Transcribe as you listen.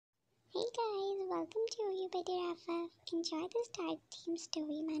welcome to you, Jungkook FF. Enjoy this dark theme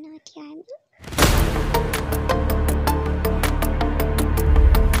story, my naughty army.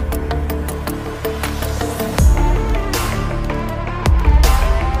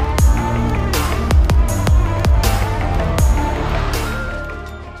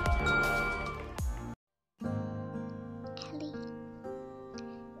 Ellie.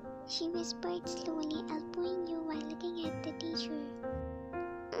 She whispered slowly, elbowing you while looking at the teacher.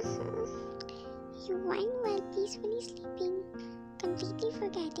 You whined while peacefully sleeping, completely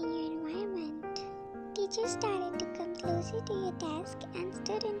forgetting your environment. Teacher started to come closer to your desk and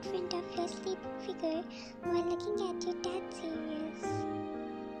stood in front of your sleeping figure while looking at you dead serious.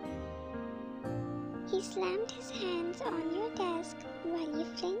 He slammed his hands on your desk while you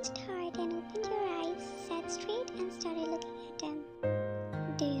flinched hard and opened your eyes, sat straight and started looking at him.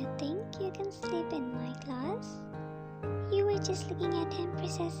 Do you think you can sleep in my class? You were just looking at him,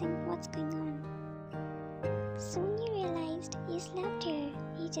 processing what's going on. Soon you realized you slept here.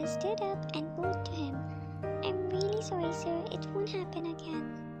 You just stood up and bowed to him. I'm really sorry, sir. It won't happen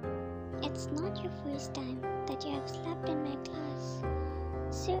again. It's not your first time that you have slept in my class.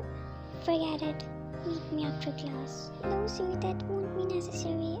 Sir, forget it. Meet me after class. No, sir, that won't be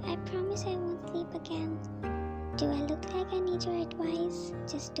necessary. I promise I won't sleep again. Do I look like I need your advice?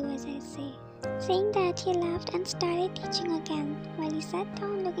 Just do as I say. Saying that, he laughed and started teaching again. While he sat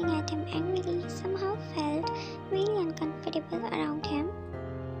down looking at him angrily, somehow felt really uncomfortable around him.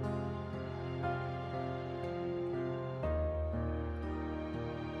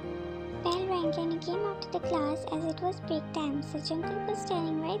 Bell rang and he came out to the class as it was break time, so Jungkook was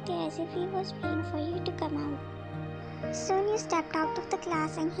standing right there as if he was waiting for you to come out. Soon you stepped out of the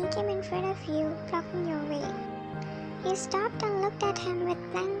class and he came in front of you, blocking your way. You stopped and looked at him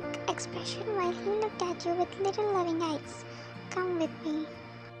with blank expression while he looked at you with little loving eyes. Come with me.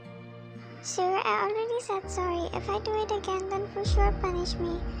 Sir, I already said sorry. If I do it again, then for sure punish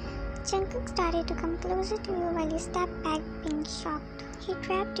me. Jungkook started to come closer to you while you stepped back being shocked. He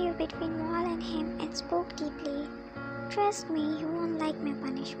trapped you between wall and him and spoke deeply. Trust me, you won't like my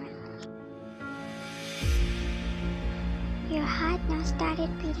punishment. Your heart now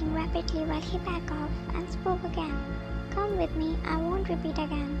started beating rapidly while he backed off and spoke again. Come with me, I won't repeat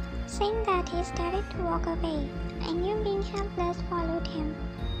again. Saying that, he started to walk away, and you being helpless followed him.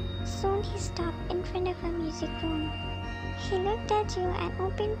 Soon he stopped in front of a music room. He looked at you and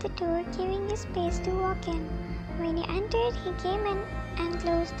opened the door, giving you space to walk in. When you entered, he came in and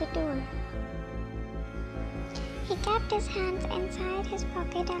closed the door. He kept his hands inside his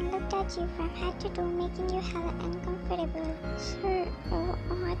pocket and looked at you from head to toe, making you hella uncomfortable. Sir,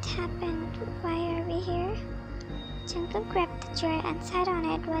 what happened? Why are we here? Jungkook grabbed the chair and sat on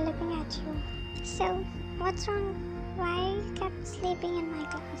it while looking at you. So, what's wrong? Why you kept sleeping in my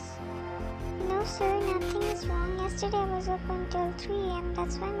class? No sir, nothing is wrong. Yesterday I was up until 3 AM.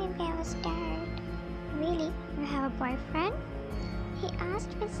 That's why maybe I was tired. Really? You have a boyfriend? He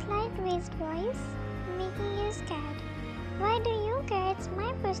asked with slight raised voice, making you scared. Why do you care? It's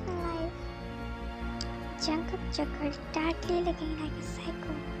my personal life. Jungkook chuckled, darkly looking like a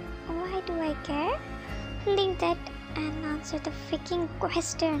psycho. Why do I care? Leave that and answer the freaking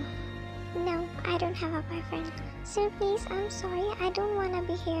question. No, I don't have a boyfriend. Sir, please, I'm sorry. I don't want to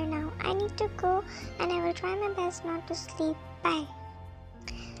be here now. I need to go and I will try my best not to sleep. Bye.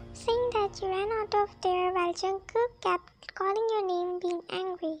 Saying that, you ran out of there while Jungkook kept calling your name, being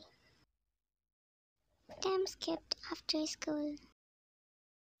angry. Time skipped after school.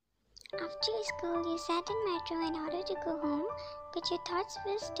 After school, you sat in metro in order to go home, but your thoughts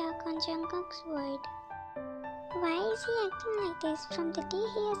were stuck on Jungkook's word. Why is he acting like this? From the day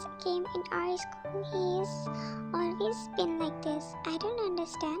he has came in our school, he has always been like this. I don't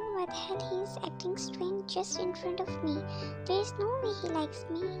understand why the hell he is acting strange just in front of me. There is no way he likes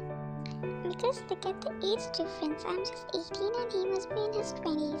me. Because look at the age difference. I'm just 18 and he must be in his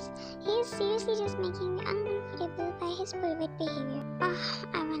 20s. He is seriously just making me uncomfortable by his pervert behavior.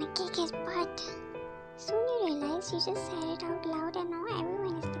 I wanna kick his butt. Soon you realized you just said it out loud and now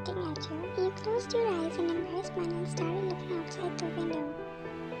everyone is looking at you. You closed your eyes in embarrassment and started looking outside the window.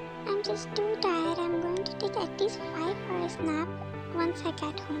 I'm just too tired. I'm going to take at least 5 hours nap once I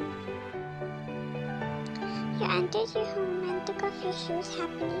get home. You entered your home and took off your shoes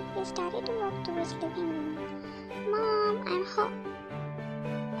happily. You started to walk towards the living room. Mom, I'm home.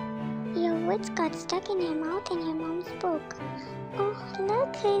 Your words got stuck in your mouth and your mom spoke. Oh,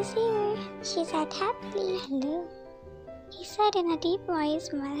 look who's here. She said happily, hello. He said in a deep voice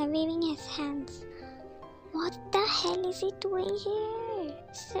while waving his hands. What the hell is he doing here?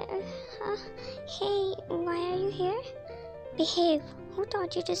 Sir, hey, why are you here? Behave. Who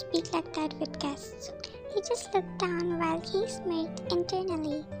taught you to speak like that with guests? He just looked down while he smirked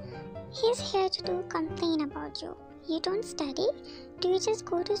internally. He's here to complain about you. You don't study? Do you just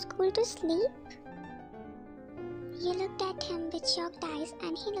go to school to sleep? You looked at him with shocked eyes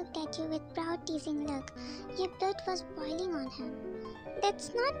and he looked at you with proud teasing look. Your blood was boiling on him.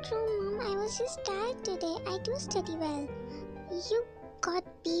 That's not true, Mom. I was just tired today. I do study well. You got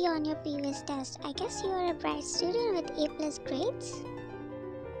B on your previous test. I guess you are a bright student with A+ grades.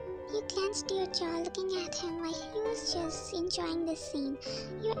 You clenched your jaw looking at him while he was just enjoying the scene.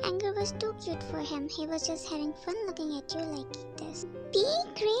 Your anger was too cute for him. He was just having fun looking at you like this. B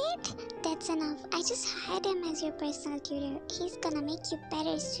grade? That's enough. I just hired him as your personal tutor. He's gonna make you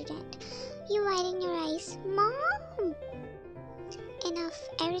better student. You widen your eyes. Mom! Enough.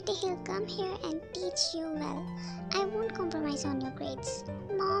 Every day he'll come here and teach you well. I won't compromise on your grades.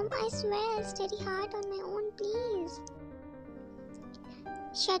 Mom, I swear I'll study hard on my own, please.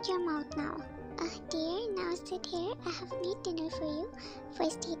 Shut your mouth now. Dear, now sit here. I have made dinner for you.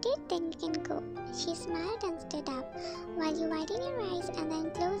 First eat it, then you can go. She smiled and stood up, while you widen your eyes and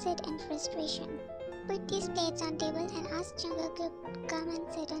then close it in frustration. Put these plates on table and ask Jungkook to come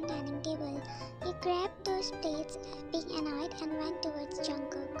and sit on dining table. You grabbed those plates, being annoyed, and went towards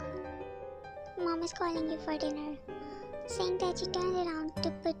Jungkook. Mom is calling you for dinner. Saying that, you turned around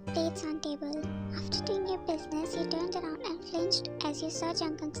to put plates on table. After doing your business, you turned around and flinched as you saw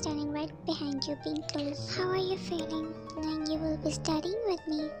Jungkook standing right behind you, being close. How are you feeling, knowing you will be studying with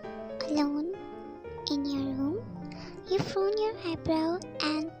me, alone, in your room? You frowned your eyebrow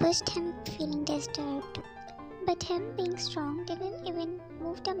and pushed him, feeling disturbed. But him, being strong, didn't even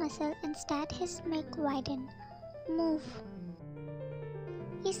move the muscle. Instead, his smirk widened. Move.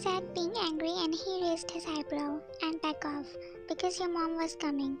 You sat being angry and he raised his eyebrow and back off because your mom was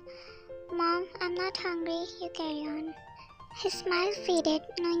coming. Mom, I'm not hungry, you carry on. His smile faded,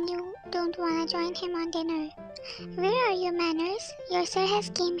 knowing you don't want to join him on dinner. Where are your manners? Your sir has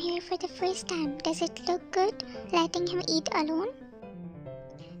came here for the first time. Does it look good, letting him eat alone?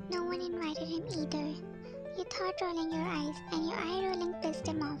 No one invited him either. You thought, rolling your eyes, and your eye rolling pissed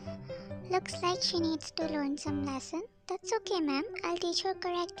him off. Looks like she needs to learn some lesson. That's okay, ma'am. I'll teach her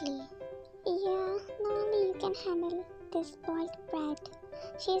correctly. Yeah, now only you can handle this spoiled brat.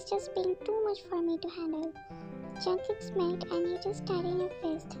 She's just being too much for me to handle. Jungkook smirked and you just tightened your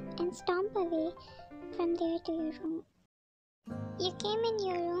fist and stomped away from there to your room. You came in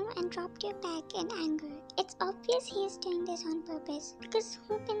your room and dropped your bag in anger. It's obvious he is doing this on purpose because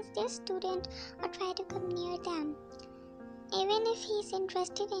who pins their student or try to come near them? Even if he is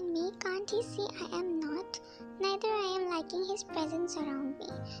interested in me, can't he see I am not? Neither I am liking his presence around me.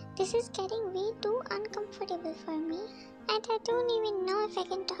 This is getting way too uncomfortable for me. And I don't even know if I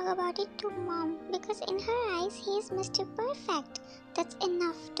can talk about it to Mom because in her eyes he is Mr. Perfect. That's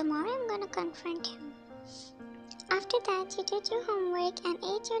enough. Tomorrow I'm gonna confront him. After that, you did your homework and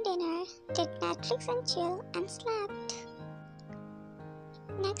ate your dinner, did Netflix and chill, and slept.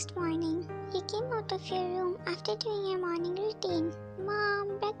 Next morning, you came out of your room after doing your morning routine.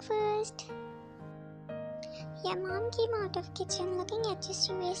 Mom, breakfast. Your mom came out of kitchen looking at you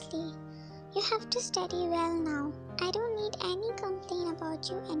seriously. You have to study well now. I don't need any complaint about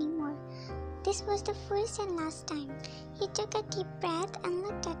you anymore. This was the first and last time. You took a deep breath and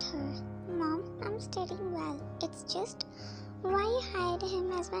looked at her. Mom, I'm studying well. It's just, why you hired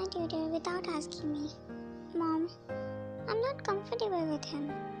him as my tutor without asking me? Mom, I'm not comfortable with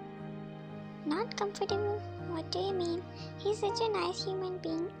him. Not comfortable? What do you mean? He's such a nice human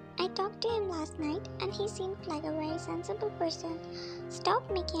being. I talked to him last night and he seemed like a very sensible person. Stop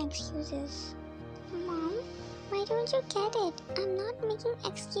making excuses. Mom, why don't you get it? I'm not making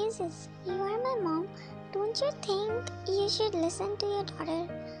excuses. You are my mom. Don't you think you should listen to your daughter?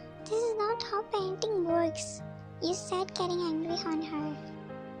 This is not how parenting works. You said, getting angry on her.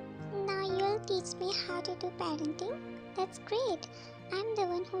 Now you'll teach me how to do parenting? That's great. I'm the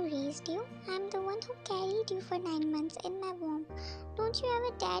one who raised you. I'm the one who carried you for 9 months in my womb. Don't you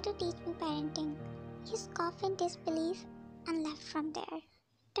ever dare to teach me parenting. You scoffed in disbelief and left from there.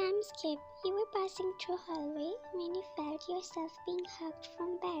 Time skip. You were passing through hallway when you felt yourself being hugged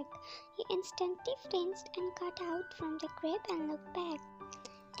from back. You instantly flinched and got out from the grip and looked back.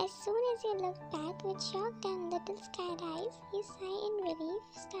 As soon as you looked back with shocked and little scared eyes, you sigh in relief,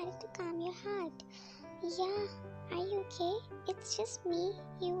 started to calm your heart. Yeah, are you okay? It's just me.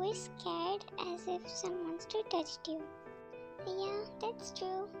 You were scared as if some monster touched you. Yeah, that's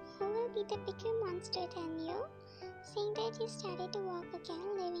true. Who will be the bigger monster than you? Saying that, you started to walk again,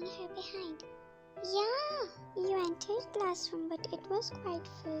 leaving her behind. Yeah! You entered classroom, but it was quite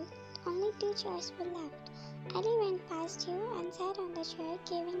full. Only 2 chairs were left. Ali went past you and sat on the chair,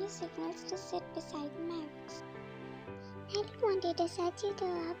 giving you signals to sit beside Max. Ali wanted to set you two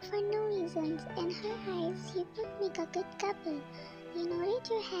up for no reasons. In her eyes, you could make a good couple. You nodded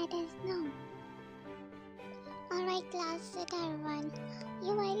your head as no. Alright class, sit everyone.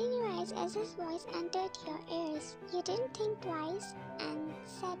 You widened your eyes as his voice entered your ears. You didn't think twice and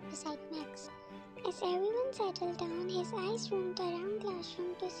sat beside Max. As everyone settled down, his eyes roamed around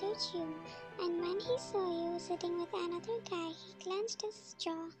classroom to search you, and when he saw you sitting with another guy, he clenched his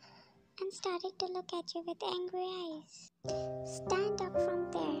jaw and started to look at you with angry eyes. Stand up from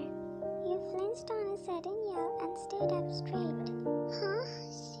there. You flinched on a sudden yell and stood up straight. Huh?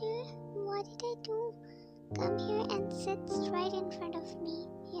 Sir? What did I do? Come here and sit right in front of me.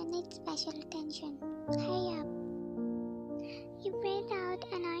 You need special attention. Hurry up. You breathed out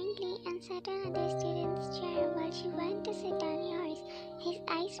annoyingly and sat on another student's chair while she went to sit on yours. His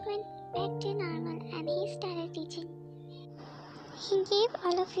eyes went back to normal and he started teaching. He gave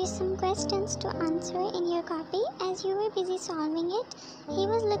all of you some questions to answer in your copy. As you were busy solving it, he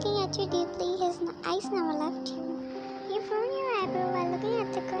was looking at you deeply. His eyes never left you. You frowned your eyebrow while looking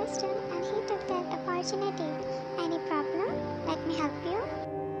at the question and he took that opportunity. Any problem? Let me help you.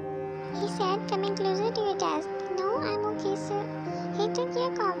 He said, coming closer to your desk. No, I'm okay, sir. He took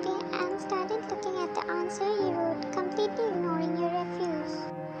your copy and started looking at the answer you wrote, completely ignoring your refuse.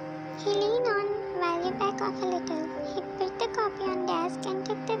 He leaned on while you back off a little. He put the copy on desk and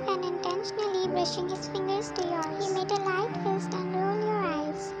took the pen intentionally, brushing his fingers to yours. You made a light fist and rolled your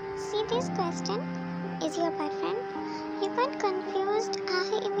eyes. See this question? Is your boyfriend? You got confused.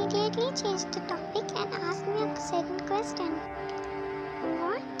 He immediately changed the topic and asked me a second question.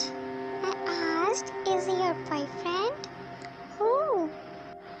 What? I asked, is he your boyfriend? Who?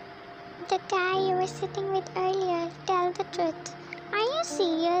 The guy you were sitting with earlier. Tell the truth. Are you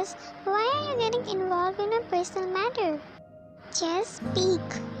serious? Why are you getting involved in a personal matter? Just speak.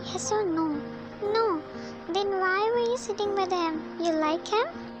 Yes or no? No. Then why were you sitting with him? You like him?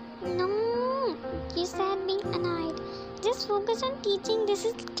 No. You said being annoyed. Just focus on teaching. This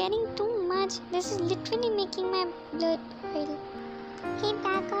is getting too much. This is literally making my blood boil. He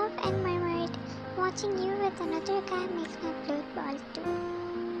backed off and murmured, watching you with another guy makes my blood boil too.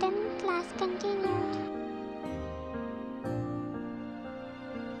 Then class continued.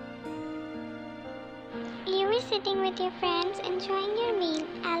 You were sitting with your friends enjoying your meal.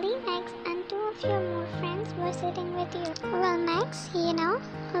 Ali, Max and two of your more friends were sitting with you. Well, Max,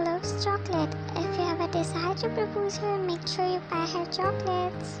 loves chocolate. If you ever decide to propose her, make sure you buy her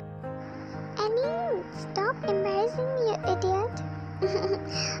chocolates. Annie, stop embarrassing me, you idiot.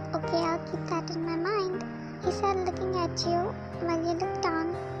 Okay, I'll keep that in my mind. He said, looking at you while you looked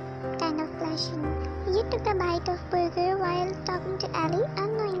down, kind of blushing. You took a bite of burger while talking to Ali.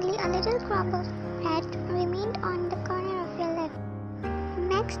 Unknowingly, a little crumb of bread remained on the corner of your lip.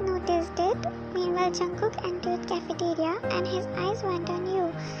 Max noticed it. Meanwhile, Jungkook entered the cafeteria and his eyes went on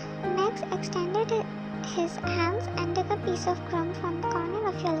you. Max extended his hands and took a piece of crumb from the corner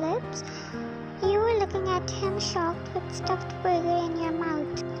of your lips. You were looking at him shocked with stuffed burger in your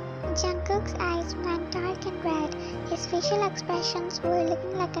mouth. Jungkook's eyes went dark and red. His facial expressions were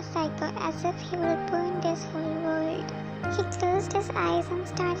looking like a psycho, as if he would burn this whole world. He closed his eyes and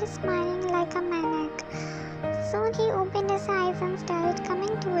started smiling like a maniac. Soon he opened his eyes and started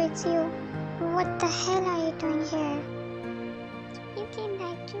coming towards you. What the hell are you doing here? You came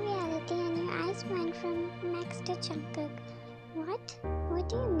back to reality and your eyes went from Max to Jungkook. What? What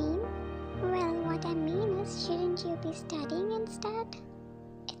do you mean? Well, what I mean is, shouldn't you be studying instead?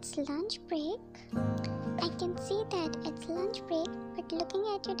 It's lunch break. I can see that it's lunch break, but looking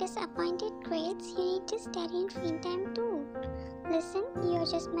at your disappointed grades, you need to study in free time too. Listen, you're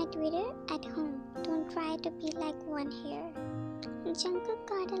just my tutor at home. Don't try to be like one here. Jungkook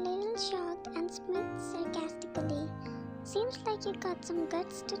got a little shocked and smirked sarcastically. Seems like you got some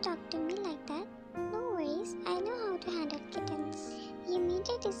guts to talk to me like that. No worries, I know how to handle kittens. You made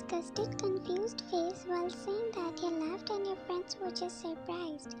a disgusted, confused face while saying that you laughed and your friends were just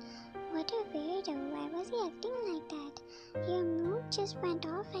surprised. What a weirdo, why was he acting like that? Your mood just went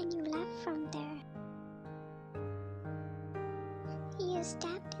off and you left from there. You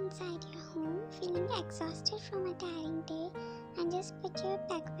stepped inside your home, feeling exhausted from a tiring day, and just put your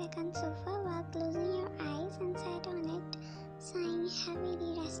backpack on sofa while closing your eyes and sat on it, sighing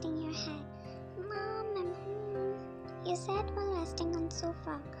heavily, resting your head. Mom, I'm home, you said while resting on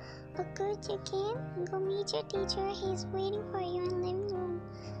sofa. Oh good, you came? Go meet your teacher, he's waiting for you in living room.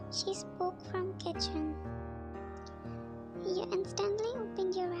 She spoke from kitchen. You instantly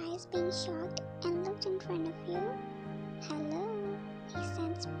opened your eyes, being shocked, and looked in front of you. Hello, he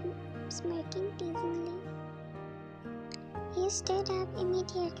said, smirking teasingly. stood up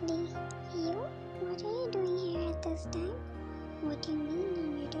immediately. You? What are you doing here at this time? What do you mean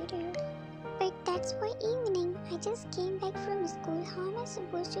I'm your tutor? But that's for evening. I just came back from school. How am I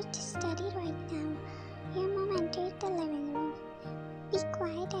supposed to study right now? Your mom entered the living room. Be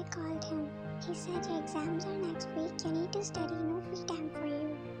quiet, I called him. He said your exams are next week. You need to study. No free time for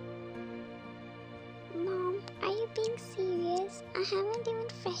you. Mom, are you being serious? I haven't even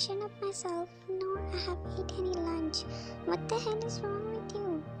freshened up myself, nor I have ate any lunch. What the hell is wrong with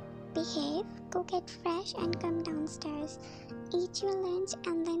you? Behave, go get fresh and come downstairs. Eat your lunch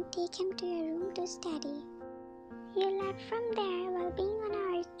and then take him to your room to study. You left from there while being on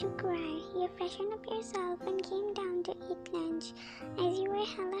a urge to cry. You freshened up yourself and came down to eat lunch. As you were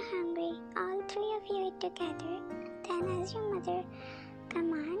hella hungry, all three of you ate together. Then as your mother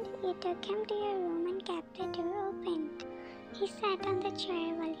command, you took him to your room and kept the door open. He sat on the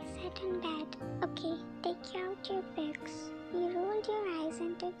chair while you sat on bed. Okay, take out your books. You rolled your eyes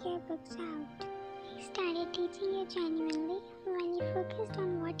and took your books out. He started teaching you genuinely while you focused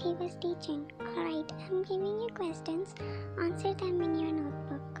on what he was teaching. Alright, I'm giving you questions. Answer them in your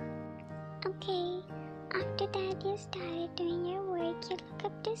notebook. Okay. After that, you started doing your work. You look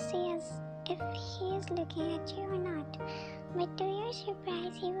up to see as if he is looking at you or not. But to your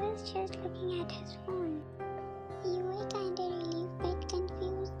surprise, he was just looking at his phone. You were kinda relieved but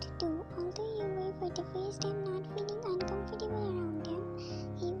confused too. Although you were for the first time not feeling uncomfortable around him,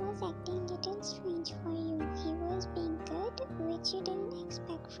 he was acting a little strange for you. He was being good, which you didn't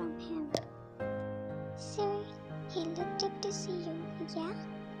expect from him. Sir, he looked up to see you. Yeah?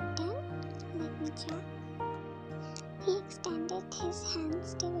 Done? Let me check. He extended his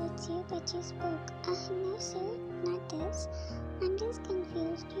hands towards you, but you spoke. No sir, not this. I'm just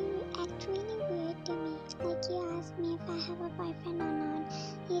confused. You act really weird to me. Like you asked me if I have a boyfriend or not.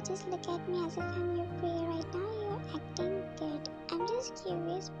 You just look at me as if I'm your prey. Right now you're acting good. I'm just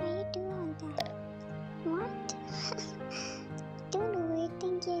curious why you do all that. What? Don't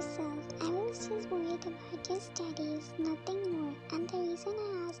overthink yourself. I was just worried about your studies, nothing more. And the reason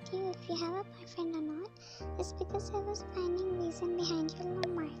I asked you if you have a boyfriend or not is because I was finding reason behind your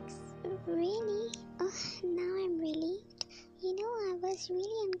low marks. Really? Oh, now I'm relieved. You know, I was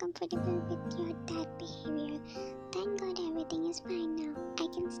really uncomfortable with your that behavior. Thank God everything is fine now. I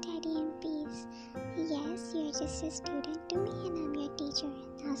can study in peace. Yes, you're just a student to me and I'm your teacher.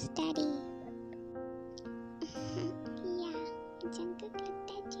 Now study. Yeah, Jungkook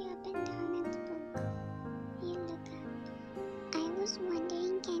looked at you up and down and spoke. You look up. I was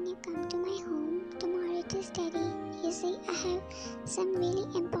wondering, can you come to my home tomorrow to study? You see, I have some really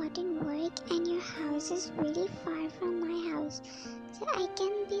important work and your house is really far from my house. So I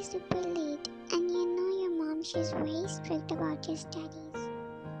can be super late. And you know your mom, she's very strict about your studies.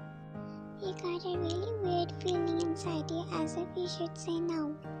 You got a really weird feeling inside you as if you should say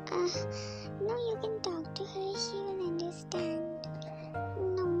no. No, you can talk to her, she will understand.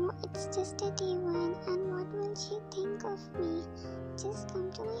 No, it's just a day one, and what will she think of me? Just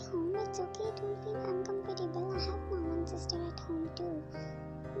come to my home, it's okay, don't feel uncomfortable. I have mom and sister at home too.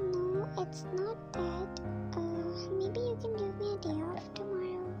 No, it's not that. Maybe you can give me a day off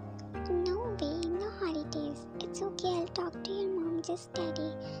tomorrow. No way, no holidays. It's okay, I'll talk to your mom, just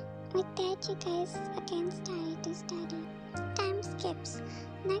study. With that, you guys again started to study. Time skips.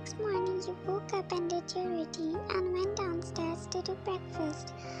 Next morning, you woke up and did your routine and went downstairs to do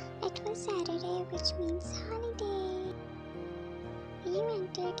breakfast. It was Saturday, which means holiday. You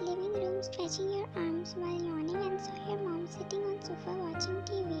entered living room stretching your arms while yawning and saw your mom sitting on sofa watching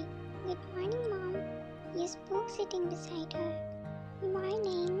TV. Good morning, Mom. You spoke sitting beside her.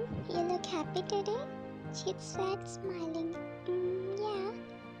 Morning. You look happy today? She said, smiling. Yeah.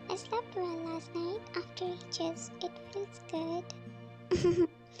 I slept well last night after ages. It feels good.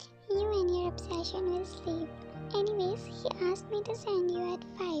 You and your obsession with sleep. Anyways, he asked me to send you at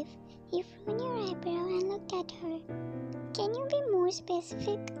 5. You frowned your eyebrow and looked at her. Can you be more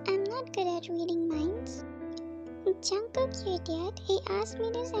specific? I'm not good at reading minds. Jungkook, you idiot. He asked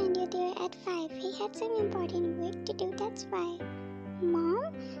me to send you there at 5. He had some important work to do, that's why.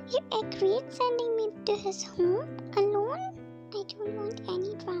 Mom, you agreed sending me to his home alone? I don't want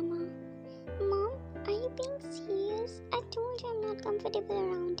any drama. Mom, are you being serious? I told you I'm not comfortable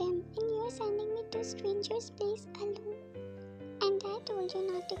around him and you're sending me to a stranger's place alone. And I told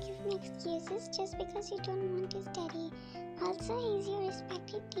you not to give me excuses just because you don't want to study. Also, he's your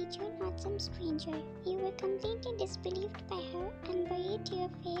respected teacher, not some stranger. You were completely disbelieved by her and buried your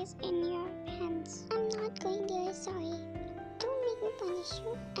face in your hands. I'm not going there, sorry. Don't make me punish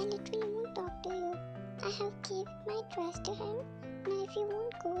you. I literally won't talk to you. I have given my trust to him. Now if you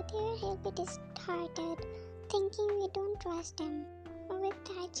won't go there, he'll be disheartened. thinking we don't trust him. With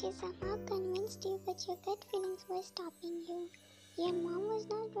that, she somehow convinced you, but your gut feelings were stopping you. Your mom was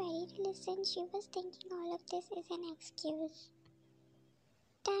not ready to listen. She was thinking all of this is an excuse.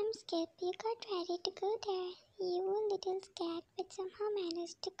 Time skip, you got ready to go there. You were a little scared, but somehow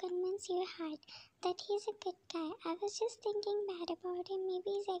managed to convince your heart that he's a good guy. I was just thinking bad about him.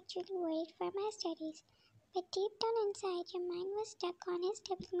 Maybe he's actually worried for my studies. But deep down inside, your mind was stuck on his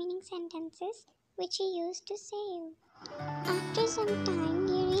double-meaning sentences, which he used to say you. After some time,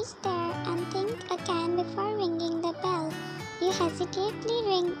 you reach there and think again before ringing the bell. You hesitantly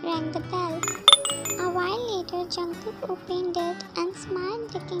rang the bell. A while later, Jungkook opened it and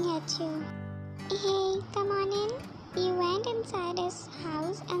smiled looking at you. Hey, come on in. You went inside his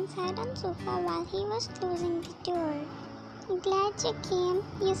house and sat on the sofa while he was closing the door. Glad you came.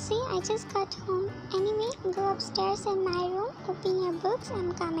 You see, I just got home. Anyway, go upstairs in my room, open your books,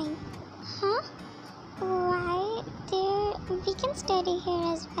 I'm coming. Huh? Why, we can study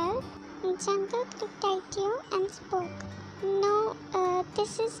here as well. Jungkook looked at you and spoke. No,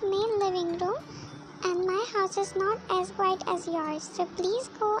 this is main living room and my house is not as wide as yours, so please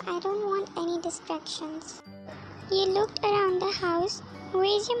go, I don't want any distractions. You looked around the house.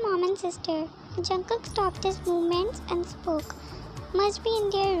 Where's your mom and sister? Jungkook stopped his movements and spoke. Must be in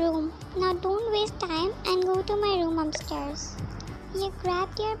their room. Now don't waste time and go to my room upstairs. You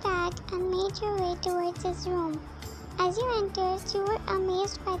grabbed your bag and made your way towards his room. As you entered, you were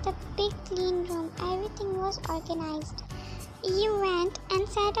amazed by the big clean room. Everything was organized. You went and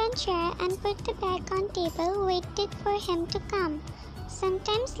sat on chair and put the bag on table, waited for him to come.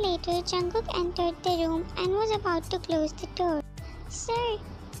 Sometimes later, Jungkook entered the room and was about to close the door. Sir,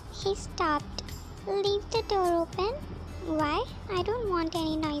 he stopped. Leave the door open. Why? I don't want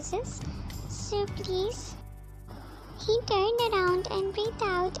any noises. Sir, please. He turned around and breathed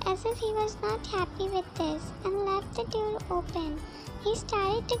out as if he was not happy with this and left the door open. He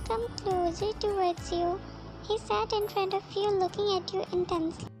started to come closer towards you. He sat in front of you looking at you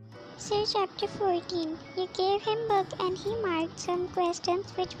intensely. Sir, chapter 14. You gave him book and he marked some questions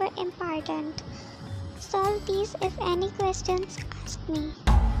which were important. Solve these if any questions asked me.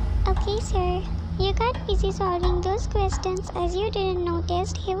 Okay, sir. You got busy solving those questions as you didn't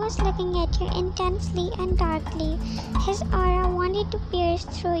notice he was looking at you intensely and darkly. His aura wanted to pierce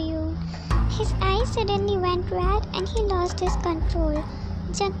through you. His eyes suddenly went red and he lost his control.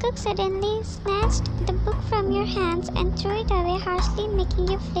 Jungkook suddenly snatched the book from your hands and threw it away harshly, making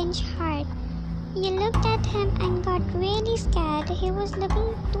you flinch hard. You looked at him and got really scared. He was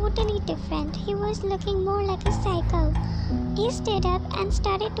looking totally different. He was looking more like a psycho. He stood up and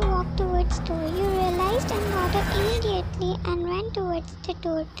started to walk towards the door. You realized and got up immediately and ran towards the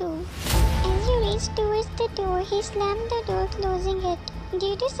door too. As you reached towards the door, he slammed the door, closing it.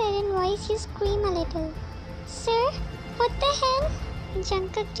 Due to sudden voice, you scream a little. Sir, what the hell?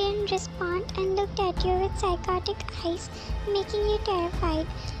 Jungkook didn't respond and looked at you with psychotic eyes, making you terrified.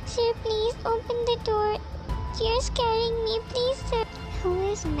 Sir, please open the door. You're scaring me, please, sir.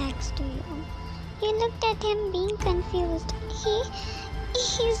 Who is next to you? You looked at him being confused.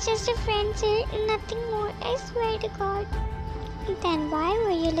 He's just a friend, sir. Nothing more, I swear to God. Then why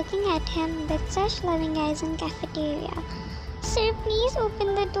were you looking at him with such loving eyes in cafeteria? Sir, please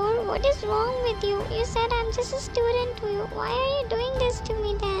open the door. What is wrong with you? You said I'm just a student to you. Why are you doing this to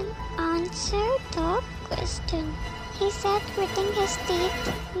me then? Answer the question. He said, gritting his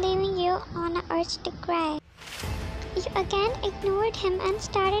teeth, leaving you on an urge to cry. You again ignored him and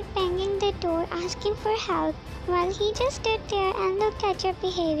started banging the door, asking for help, while he just stood there and looked at your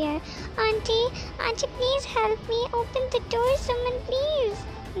behavior. Auntie, please help me. Open the door, someone please.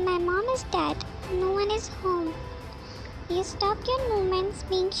 My mom is dead. No one is home. You stopped your movements,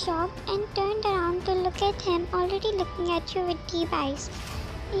 being shocked, and turned around to look at him, already looking at you with deep eyes.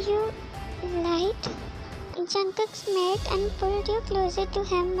 You lied? Jungkook smirked and pulled you closer to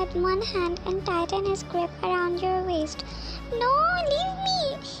him with one hand and tightened his grip around your waist. No, leave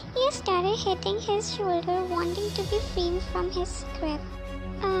me! You started hitting his shoulder, wanting to be freed from his grip.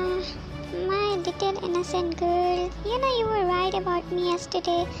 My little innocent girl, you know you were right about me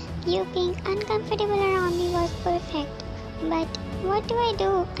yesterday. You being uncomfortable around me was perfect. But what do?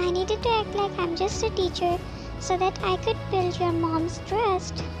 I needed to act like I'm just a teacher so that I could build your mom's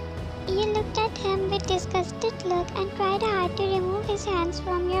trust. You looked at him with disgusted look and tried hard to remove his hands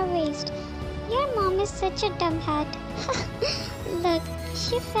from your waist. Your mom is such a dumbhead. Look,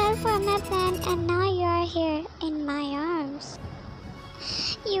 she fell for my plan and now you are here in my arms.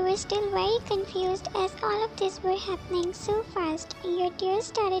 You were still very confused as all of this were happening so fast. Your tears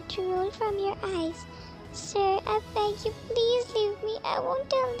started to roll from your eyes. Sir, I beg you, please leave me. I won't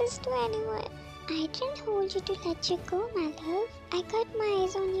tell this to anyone. I didn't hold you to let you go, my love. I got my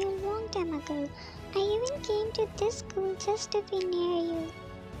eyes on you a long time ago. I even came to this school just to be near you.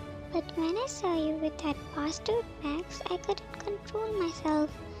 But when I saw you with that bastard Max, I couldn't control myself.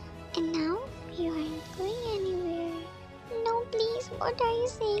 And now you aren't going anywhere. No, please, what are you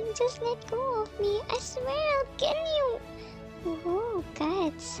saying? Just let go of me. I swear I'll kill you. Whoa,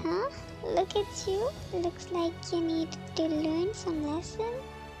 guts, huh? Look at you. Looks like you need to learn some lesson.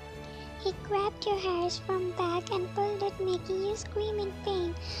 He grabbed your hairs from back and pulled it, making you scream in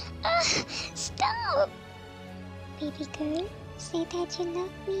pain. Ah, stop! Baby girl, say that you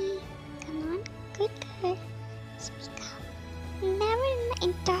love me. Come on, good girl. Speak up. Never in my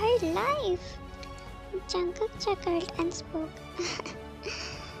entire life. Jungkook chuckled and spoke.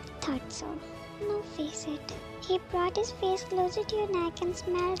 Thought so. No, face it. He brought his face closer to your neck and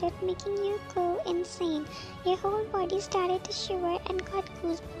smelled it, making you go insane. Your whole body started to shiver and got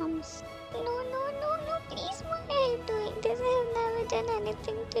goosebumps. No, please, what are you doing? This I have never done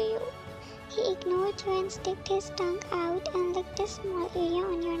anything to you. He ignored you and stuck his tongue out and licked a small area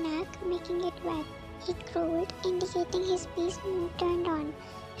on your neck, making it wet. He growled, indicating his beast move turned on,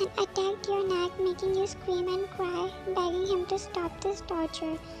 and attacked your neck, making you scream and cry, begging him to stop this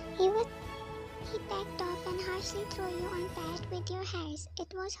torture. He backed off and harshly threw you on bed with your hairs.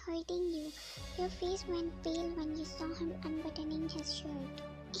 It was hurting you. Your face went pale when you saw him unbuttoning his shirt.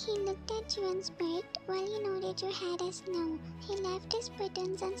 He looked at you and smirked while you nodded your head as no. He left his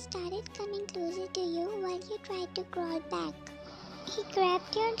buttons and started coming closer to you while you tried to crawl back. He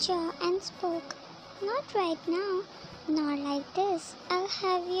grabbed your jaw and spoke. Not right now. Not like this. I'll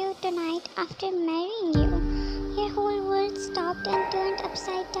have you tonight after marrying you. Your whole world stopped and turned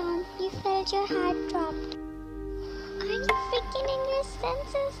upside down. You felt your heart dropped. Are you freaking in your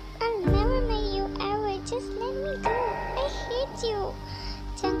senses? I'll never marry you ever. Just let me go. I hate you.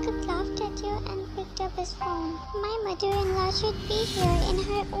 Jungkook laughed at you and picked up his phone. My mother-in-law should be here in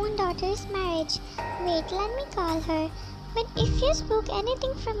her own daughter's marriage. Wait, let me call her. But if you spoke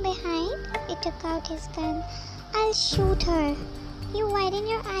anything from behind, he took out his gun. I'll shoot her. You widened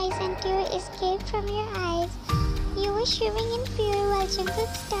your eyes and tear escaped from your eyes. You were shivering in fear while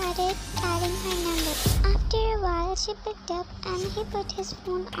Jungkook started dialing her number. After a while, she picked up and he put his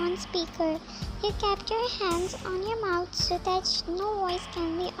phone on speaker. You kept your hands on your mouth so that no voice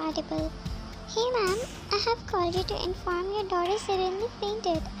can be audible. Hey ma'am, I have called you to inform your daughter suddenly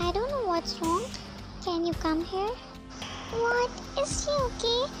fainted. I don't know what's wrong. Can you come here? What? Is she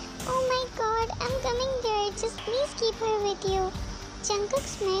okay? Oh my god, I'm coming there. Just please keep her with you. Jungkook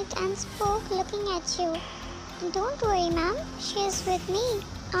smirked and spoke, looking at you. Don't worry, ma'am. She is with me.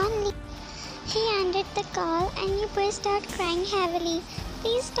 Only. He ended the call and you burst out crying heavily.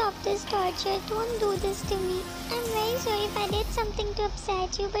 Please stop this torture. Don't do this to me. I'm very sorry if I did something to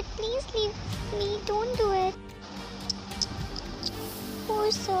upset you, but please leave me. Don't do it. Poor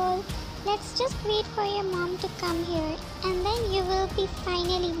soul. Let's just wait for your mom to come here, and then you will be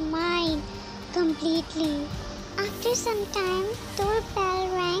finally mine. Completely. After some time, doorbell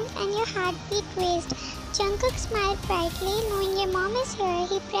rang and your heartbeat raced. Jungkook smiled brightly, knowing your mom is here.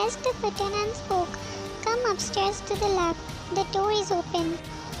 He pressed the button and spoke. Come upstairs to the left. The door is open.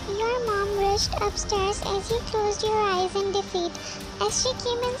 Your mom rushed upstairs as you closed your eyes in defeat. As she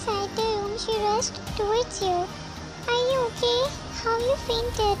came inside the room, she rushed towards you. Are you okay? How you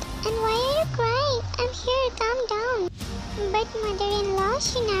fainted? And why are you crying? I'm here, calm down. But mother-in-law,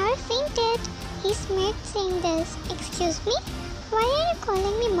 she never fainted. He smirked saying this. Excuse me? Why are you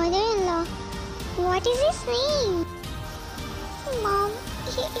calling me mother-in-law? What is he saying? Mom,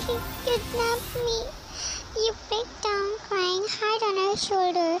 he kidnapped me. You picked down, crying hard on her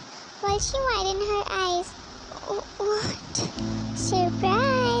shoulder while she widened her eyes. What?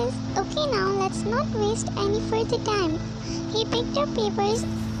 Surprise! Okay, now let's not waste any further time. He picked up papers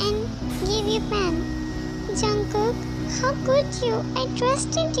and gave you pen. Jungkook, how could you? I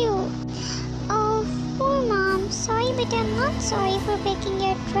trusted you. Oh, poor mom. Sorry, but I'm not sorry for breaking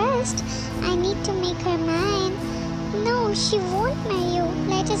your trust. I need to make her mine. No, she won't marry you.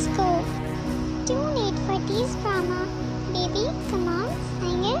 Let us go. Too late for this drama. Baby, come on,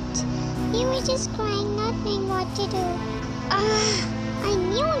 sing it. You were just crying, not knowing what to do. I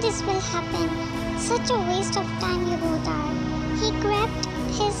knew this will happen. Such a waste of time you both are. He grabbed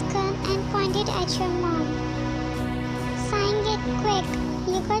his gun and pointed at your mom. Sign it quick.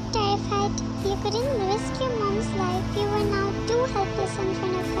 You got terrified. You couldn't risk your mom's life. You were now too helpless in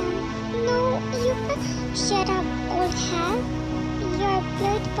front of him. No, you... Shut up, old hag. Your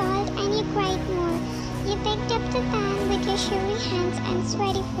blood boiled and you cried more. You picked up the pan with your shivery hands and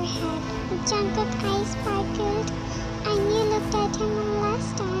sweaty forehead. Jungkook's eyes sparkled and you looked at him one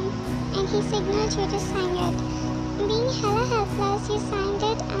last time and he signaled you to sign it. Being hella helpless, you signed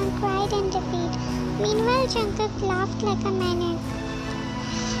it and cried in defeat. Meanwhile, Jungkook laughed like a maniac.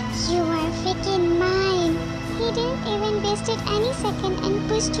 You are freaking mine! He didn't even waste it any second and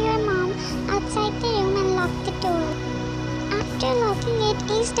pushed your mom outside the room and locked the door. After locking it,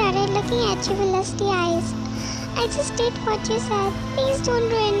 he started looking at you with lusty eyes. I just did what you said. Please don't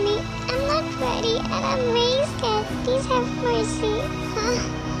ruin me. I'm not ready and I'm very scared. Please have mercy.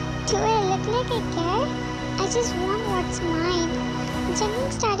 Do I look like I care? I just want what's mine.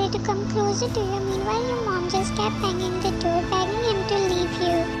 Jungkook started to come closer to you. Meanwhile, your mom just kept banging the door, begging him to leave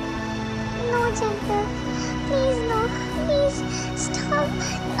you. No, Jungkook. Please, no. Please, stop.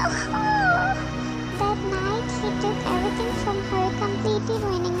 No. That night, he took everything from her, completely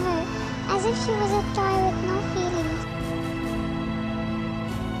ruining her, as if she was a toy with no feelings.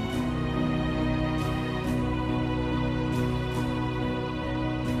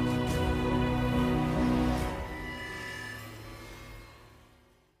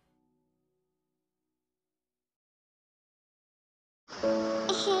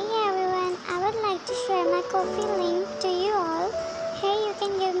 Hey everyone, I would like to share my Ko-fi link to you all. Here you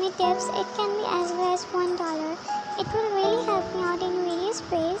can give me tips. It can be as low as $1. It will really help me out in various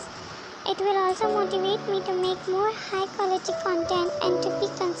ways. It will also motivate me to make more high quality content and to be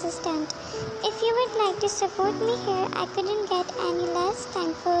consistent. If you would like to support me here, I couldn't get any less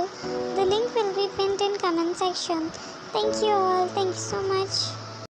thankful. The link will be pinned in comment section. Thank you all. Thank you so much.